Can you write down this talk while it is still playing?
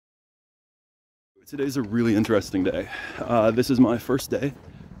Today's a really interesting day. This is my first day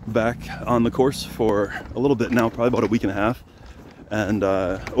back on the course for a little bit now, probably about a week and a half. And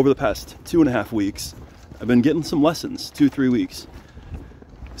over the past 2.5 weeks, I've been getting some lessons, 2-3 weeks.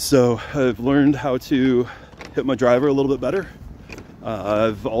 So I've learned how to hit my driver a little bit better.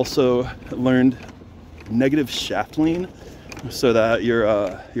 I've also learned negative shaft lean so that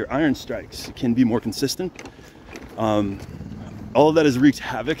your iron strikes can be more consistent. All of that has wreaked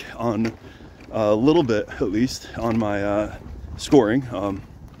havoc on a little bit, at least, on my scoring.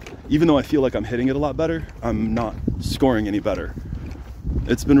 Even though I feel like I'm hitting it a lot better, I'm not scoring any better.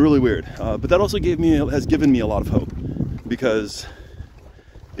 It's been really weird, but that also has given me a lot of hope, because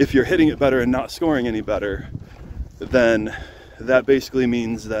if you're hitting it better and not scoring any better, then that basically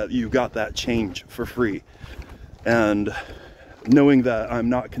means that you got that change for free. And knowing that I'm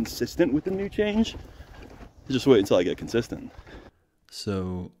not consistent with the new change, just wait until I get consistent.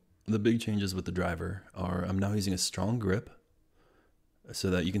 So the big changes with the driver are I'm now using a strong grip so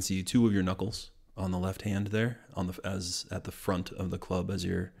that you can see two of your knuckles on the left hand there as at the front of the club as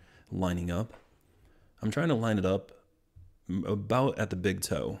you're lining up. I'm trying to line it up about at the big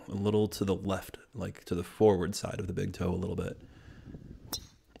toe, a little to the left, like to the forward side of the big toe a little bit.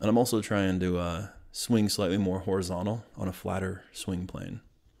 And I'm also trying to swing slightly more horizontal on a flatter swing plane.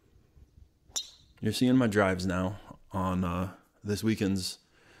 You're seeing my drives now on this weekend's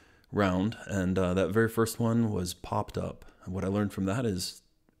round, and that very first one was popped up. And what I learned from that is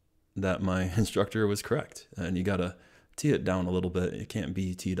that my instructor was correct, and you gotta tee it down a little bit. It can't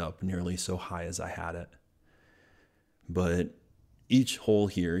be teed up nearly so high as I had it. But each hole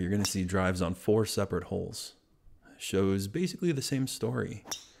here, you're gonna see drives on 4 separate holes. Shows basically the same story.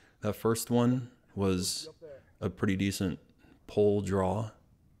 That first one was a pretty decent pole draw,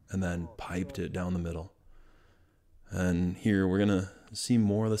 and then piped it down the middle. And here we're gonna see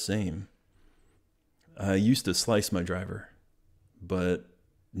more of the same. I used to slice my driver, but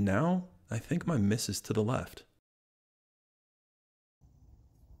now I think my miss is to the left.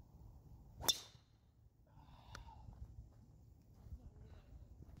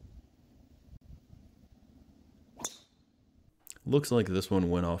 Looks like this one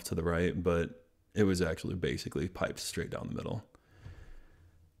went off to the right, but it was actually basically piped straight down the middle.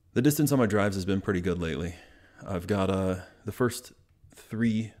 The distance on my drives has been pretty good lately. I've got the first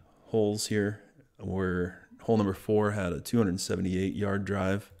 3 holes here where hole number 4 had a 278-yard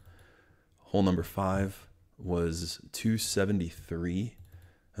drive. Hole number 5 was 273.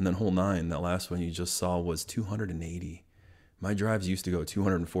 And then hole 9, that last one you just saw, was 280. My drives used to go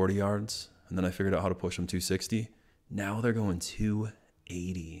 240 yards, and then I figured out how to push them 260. Now they're going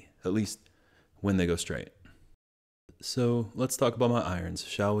 280, at least when they go straight. So let's talk about my irons,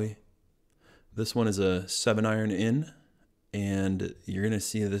 shall we? This one is a 7-iron in, and you're going to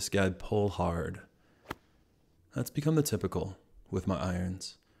see this guy pull hard. That's become the typical with my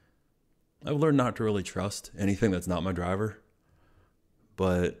irons. I've learned not to really trust anything that's not my driver,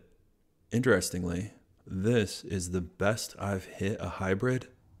 but interestingly, this is the best I've hit a hybrid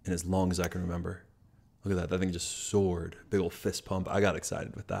in as long as I can remember. Look at that thing just soared. Big old fist pump. I got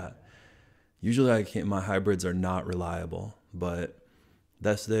excited with that. Usually my hybrids are not reliable, but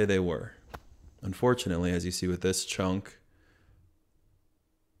this day they were. Unfortunately, as you see with this chunk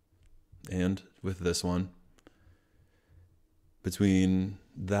and with this one, between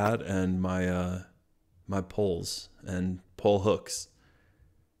that and my my poles and pole hooks,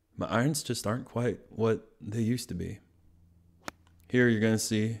 my irons just aren't quite what they used to be. Here you're going to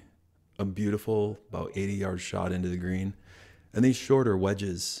see a beautiful about 80-yard shot into the green, and these shorter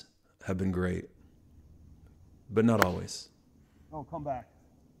wedges have been great, but not always. Oh, come back.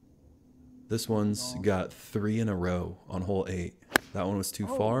 This one's got 3 in a row on hole 8. That one was too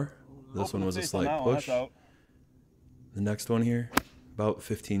far. This one was a slight push. The next one here, about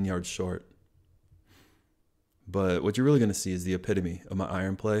 15 yards short. But what you're really going to see is the epitome of my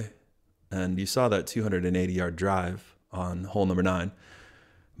iron play. And you saw that 280-yard drive on hole number 9.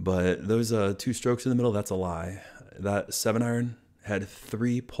 But those 2 strokes in the middle, that's a lie. That 7-iron had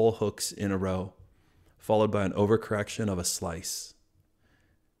 3 pull hooks in a row, followed by an overcorrection of a slice.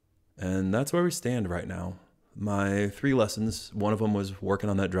 And that's where we stand right now. My 3 lessons, one of them was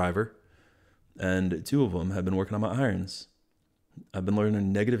working on that driver, and 2 of them have been working on my irons. I've been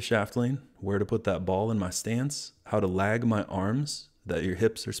learning negative shaft lean, where to put that ball in my stance, how to lag my arms, that your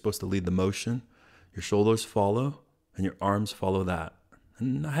hips are supposed to lead the motion, your shoulders follow, and your arms follow that.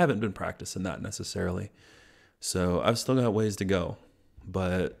 And I haven't been practicing that necessarily. So I've still got ways to go,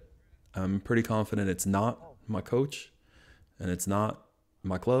 but I'm pretty confident it's not my coach and it's not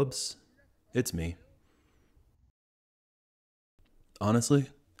my clubs, it's me. Honestly,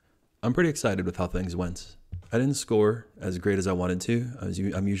 I'm pretty excited with how things went. I didn't score as great as I wanted to.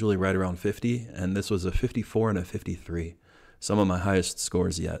 I'm usually right around 50, and this was a 54 and a 53. Some of my highest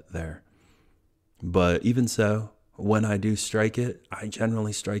scores yet there. But even so, when I do strike it, I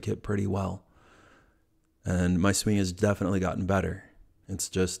generally strike it pretty well. And my swing has definitely gotten better. It's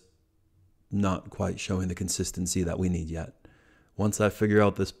just not quite showing the consistency that we need yet. Once I figure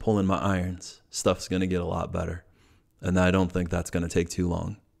out this pull in my irons, stuff's going to get a lot better. And I don't think that's going to take too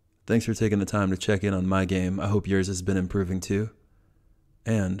long. Thanks for taking the time to check in on my game. I hope yours has been improving too.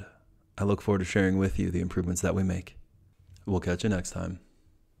 And I look forward to sharing with you the improvements that we make. We'll catch you next time.